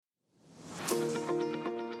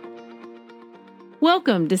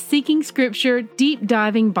Welcome to Seeking Scripture Deep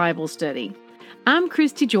Diving Bible Study. I'm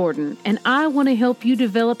Christy Jordan, and I want to help you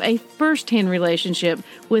develop a first-hand relationship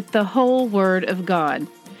with the whole Word of God.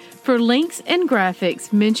 For links and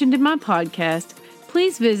graphics mentioned in my podcast,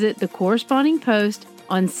 please visit the corresponding post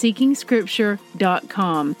on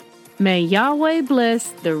seekingscripture.com. May Yahweh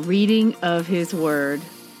bless the reading of His Word.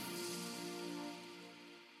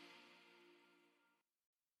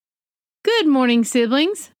 Good morning,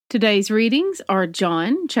 siblings. Today's readings are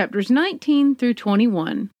John chapters 19 through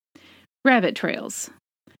 21. Rabbit trails.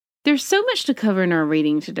 There's so much to cover in our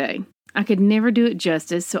reading today. I could never do it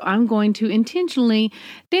justice, so I'm going to intentionally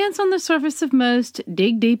dance on the surface of most,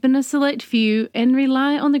 dig deep in a select few, and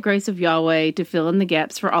rely on the grace of Yahweh to fill in the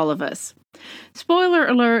gaps for all of us. Spoiler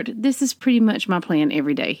alert, this is pretty much my plan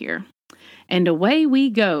every day here. And away we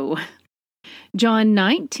go. John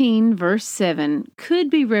 19, verse 7 could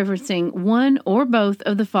be referencing one or both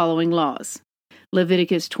of the following laws: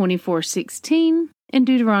 Leviticus 24:16 and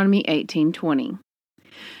Deuteronomy 18:20.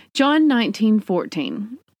 John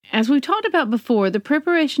 19:14. As we talked about before, the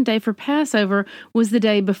preparation day for Passover was the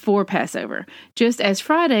day before Passover, just as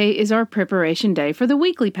Friday is our preparation day for the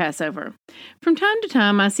weekly Passover. From time to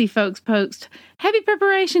time, I see folks post Happy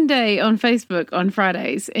Preparation Day on Facebook on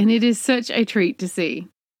Fridays, and it is such a treat to see.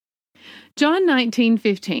 John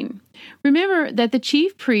 19:15. Remember that the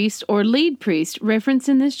chief priest or lead priest referenced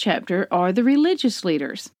in this chapter are the religious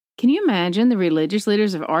leaders. Can you imagine the religious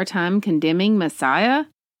leaders of our time condemning Messiah?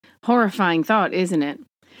 Horrifying thought, isn't it?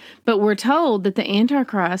 But we're told that the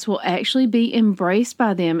Antichrist will actually be embraced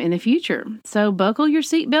by them in the future. So buckle your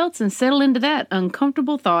seatbelts and settle into that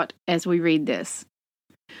uncomfortable thought as we read this.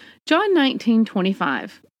 John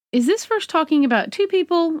 19:25. Is this verse talking about 2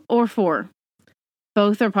 people or 4?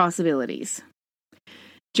 Both are possibilities.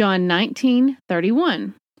 John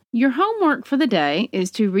 19:31. Your homework for the day is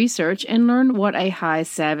to research and learn what a high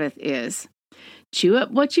Sabbath is. Chew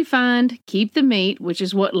up what you find, keep the meat, which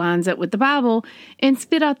is what lines up with the Bible, and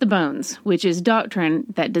spit out the bones, which is doctrine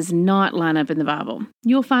that does not line up in the Bible.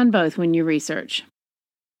 You'll find both when you research.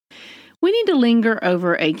 We need to linger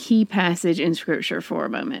over a key passage in Scripture for a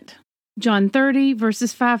moment. John 30,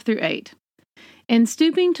 verses 5 through 8. And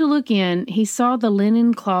stooping to look in, he saw the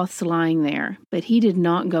linen cloths lying there, but he did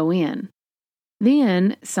not go in.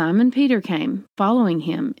 Then Simon Peter came, following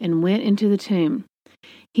him, and went into the tomb.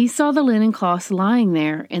 He saw the linen cloths lying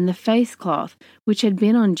there, and the face cloth, which had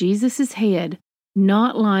been on Jesus' head,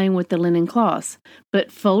 not lying with the linen cloths,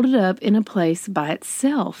 but folded up in a place by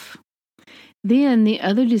itself. Then the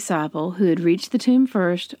other disciple, who had reached the tomb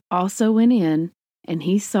first, also went in, and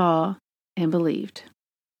he saw and believed.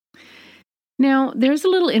 Now, there's a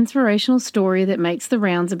little inspirational story that makes the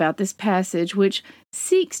rounds about this passage, which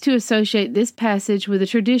seeks to associate this passage with a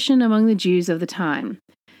tradition among the Jews of the time.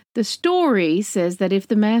 The story says that if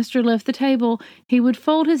the master left the table, he would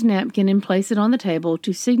fold his napkin and place it on the table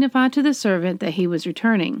to signify to the servant that he was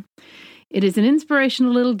returning. It is an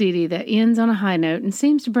inspirational little ditty that ends on a high note and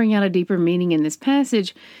seems to bring out a deeper meaning in this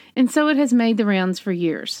passage, and so it has made the rounds for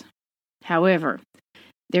years. However,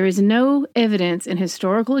 there is no evidence in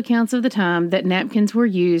historical accounts of the time that napkins were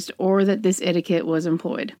used or that this etiquette was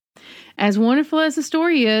employed. As wonderful as the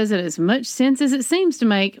story is, and as much sense as it seems to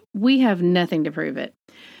make, we have nothing to prove it.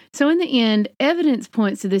 So in the end, evidence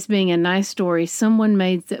points to this being a nice story someone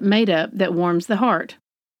made up that warms the heart.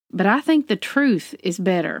 But I think the truth is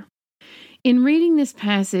better. In reading this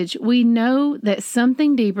passage, we know that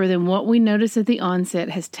something deeper than what we notice at the onset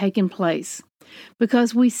has taken place,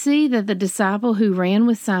 because we see that the disciple who ran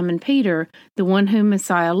with Simon Peter, the one whom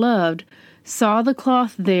Messiah loved, saw the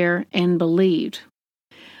cloth there and believed.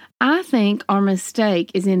 I think our mistake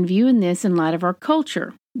is in viewing this in light of our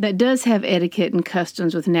culture that does have etiquette and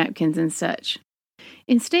customs with napkins and such.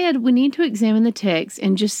 Instead, we need to examine the text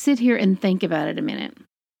and just sit here and think about it a minute.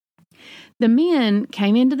 The men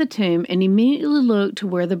came into the tomb and immediately looked to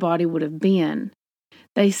where the body would have been.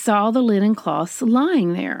 They saw the linen cloths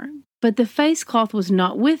lying there, but the face cloth was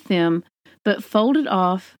not with them, but folded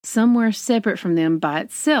off somewhere separate from them by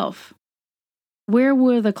itself. Where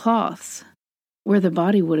were the cloths? Where the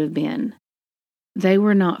body would have been. They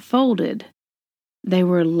were not folded. They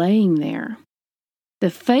were laying there. The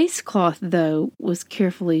face cloth, though, was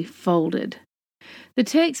carefully folded. The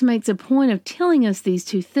text makes a point of telling us these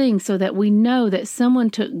two things so that we know that someone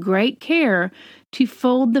took great care to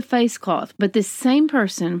fold the face cloth, but this same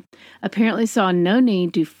person apparently saw no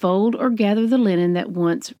need to fold or gather the linen that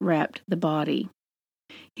once wrapped the body.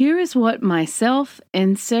 Here is what myself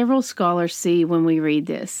and several scholars see when we read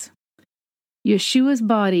this. Yeshua's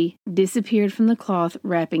body disappeared from the cloth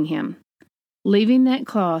wrapping him, leaving that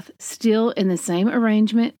cloth still in the same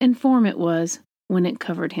arrangement and form it was when it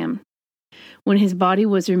covered him. When his body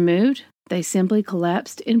was removed, they simply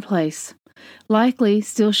collapsed in place, likely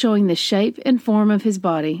still showing the shape and form of his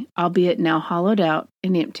body, albeit now hollowed out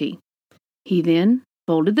and empty. He then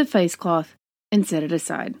folded the face cloth and set it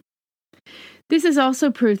aside. This is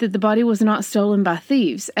also proof that the body was not stolen by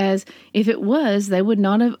thieves, as if it was, they would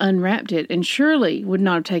not have unwrapped it and surely would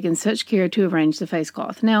not have taken such care to arrange the face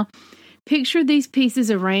cloth. Now, picture these pieces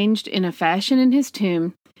arranged in that fashion in his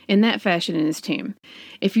tomb.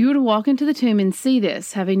 If you were to walk into the tomb and see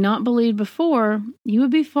this, having not believed before, you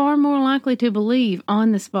would be far more likely to believe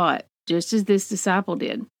on the spot, just as this disciple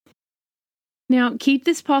did. Now, keep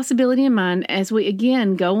this possibility in mind as we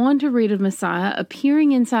again go on to read of Messiah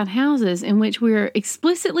appearing inside houses in which we are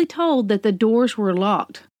explicitly told that the doors were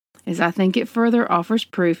locked, as I think it further offers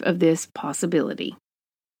proof of this possibility.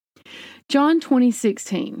 John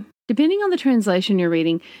 20:16. Depending on the translation you're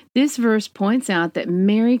reading, this verse points out that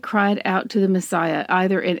Mary cried out to the Messiah,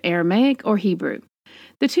 either in Aramaic or Hebrew.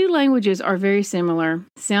 The two languages are very similar,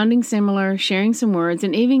 sounding similar, sharing some words,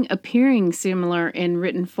 and even appearing similar in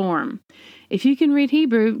written form. If you can read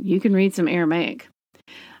Hebrew, you can read some Aramaic.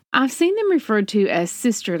 I've seen them referred to as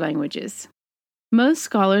sister languages. Most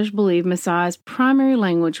scholars believe Messiah's primary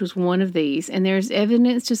language was one of these, and there is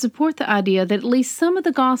evidence to support the idea that at least some of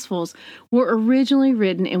the Gospels were originally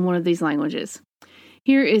written in one of these languages.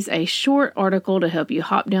 Here is a short article to help you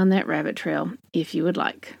hop down that rabbit trail, if you would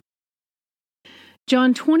like.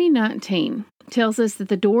 John 20:19 tells us that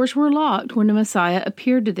the doors were locked when the Messiah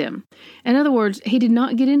appeared to them. In other words, he did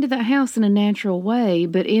not get into that house in a natural way,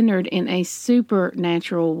 but entered in a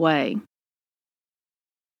supernatural way.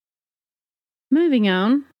 Moving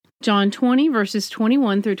on, John 20, verses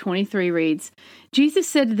 21 through 23 reads, Jesus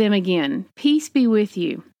said to them again, "Peace be with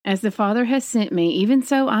you. As the Father has sent me, even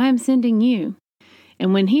so I am sending you."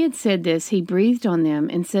 And when he had said this, he breathed on them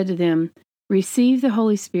and said to them, "Receive the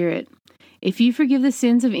Holy Spirit. If you forgive the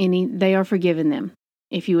sins of any, they are forgiven them.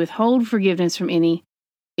 If you withhold forgiveness from any,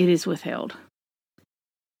 it is withheld."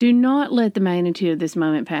 Do not let the magnitude of this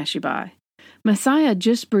moment pass you by. Messiah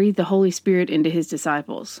just breathed the Holy Spirit into his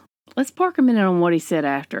disciples. Let's park a minute on what he said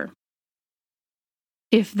after.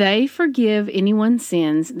 If they forgive anyone's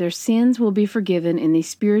sins, their sins will be forgiven in the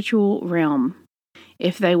spiritual realm.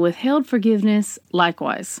 If they withheld forgiveness,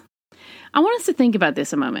 likewise. I want us to think about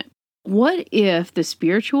this a moment. What if the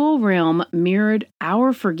spiritual realm mirrored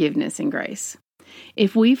our forgiveness and grace?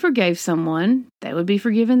 If we forgave someone, they would be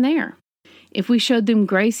forgiven there. If we showed them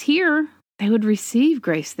grace here, they would receive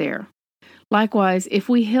grace there. Likewise, if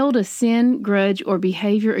we held a sin, grudge, or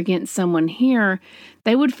behavior against someone here,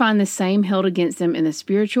 they would find the same held against them in the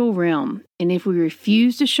spiritual realm. And if we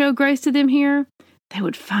refuse to show grace to them here, they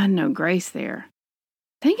would find no grace there.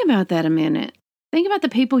 Think about that a minute. Think about the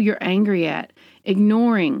people you're angry at,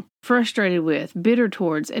 ignoring, frustrated with, bitter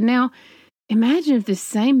towards. And now, imagine if this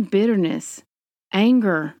same bitterness,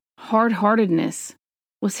 anger, hard-heartedness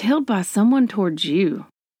was held by someone towards you.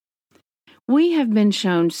 We have been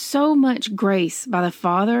shown so much grace by the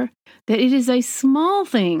Father that it is a small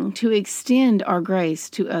thing to extend our grace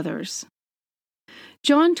to others.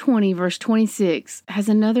 John 20, verse 26 has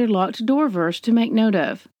another locked door verse to make note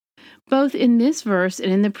of. Both in this verse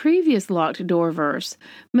and in the previous locked door verse,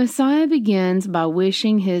 Messiah begins by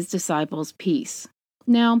wishing his disciples peace.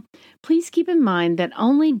 Now, please keep in mind that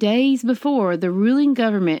only days before, the ruling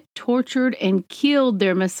government tortured and killed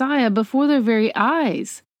their Messiah before their very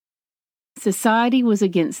eyes. Society was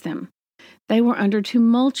against them. They were under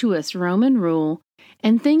tumultuous Roman rule,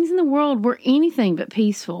 and things in the world were anything but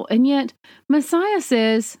peaceful. And yet, Messiah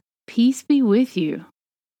says, "Peace be with you."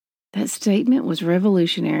 That statement was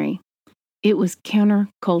revolutionary. It was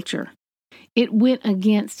counterculture. It went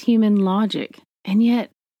against human logic, and yet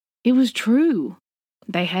it was true.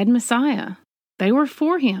 They had Messiah. They were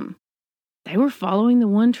for him. They were following the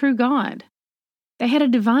one true God. They had a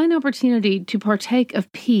divine opportunity to partake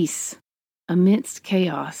of peace amidst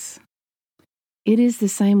chaos. It is the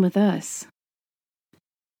same with us.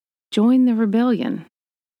 Join the rebellion.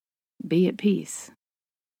 Be at peace.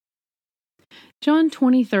 John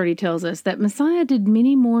 20:30 tells us that Messiah did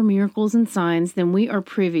many more miracles and signs than we are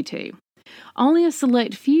privy to. Only a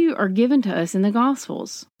select few are given to us in the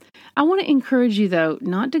Gospels. I want to encourage you, though,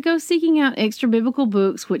 not to go seeking out extra biblical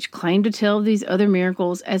books which claim to tell of these other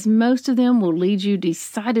miracles, as most of them will lead you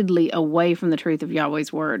decidedly away from the truth of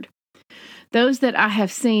Yahweh's Word. Those that I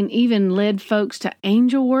have seen even led folks to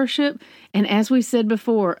angel worship, and as we said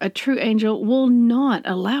before, a true angel will not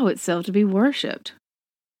allow itself to be worshipped.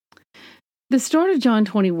 The start of John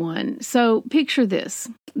 21. So picture this.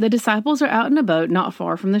 The disciples are out in a boat not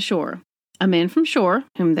far from the shore. A man from shore,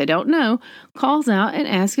 whom they don't know, calls out and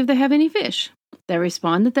asks if they have any fish. They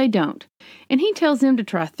respond that they don't, and he tells them to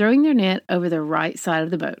try throwing their net over the right side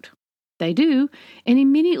of the boat. They do, and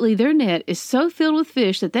immediately their net is so filled with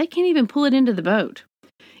fish that they can't even pull it into the boat.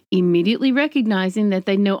 Immediately recognizing that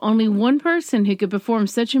they know only one person who could perform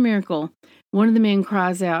such a miracle, one of the men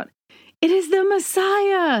cries out, "It is the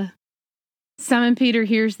Messiah!" Simon Peter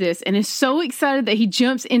hears this and is so excited that he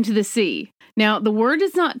jumps into the sea. Now, the word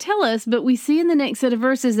does not tell us, but we see in the next set of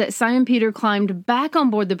verses that Simon Peter climbed back on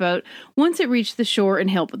board the boat once it reached the shore and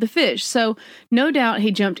helped with the fish. So, no doubt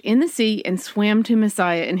he jumped in the sea and swam to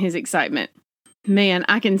Messiah in his excitement. Man,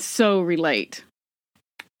 I can so relate.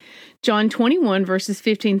 John 21, verses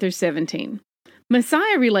 15 through 17.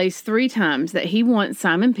 Messiah relays 3 times that he wants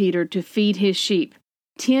Simon Peter to feed his sheep,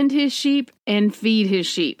 tend his sheep, and feed his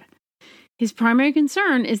sheep. His primary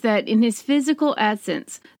concern is that in his physical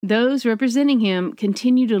absence, those representing him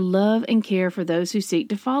continue to love and care for those who seek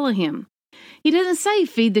to follow him. He doesn't say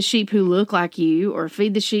feed the sheep who look like you, or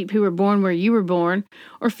feed the sheep who were born where you were born,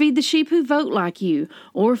 or feed the sheep who vote like you,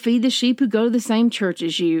 or feed the sheep who go to the same church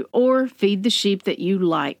as you, or feed the sheep that you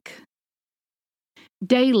like.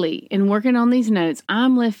 Daily, in working on these notes,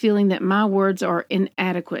 I'm left feeling that my words are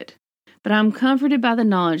inadequate. But I'm comforted by the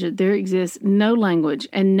knowledge that there exists no language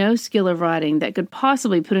and no skill of writing that could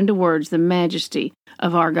possibly put into words the majesty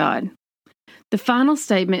of our God. The final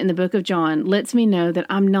statement in the book of John lets me know that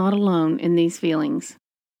I'm not alone in these feelings.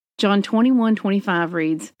 John 21:25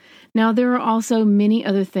 reads, "Now there are also many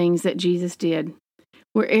other things that Jesus did.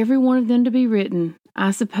 Were every one of them to be written,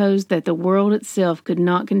 I suppose that the world itself could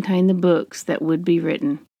not contain the books that would be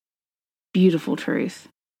written." Beautiful truth.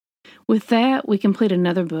 With that, we complete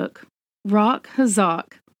another book. Rock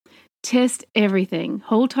Hazak. Test everything.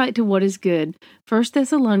 Hold tight to what is good. 1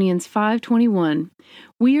 Thessalonians 5:21.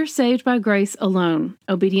 We are saved by grace alone.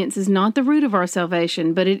 Obedience is not the root of our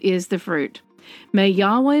salvation, but it is the fruit. May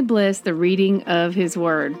Yahweh bless the reading of His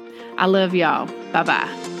Word. I love y'all.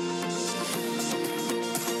 Bye-bye.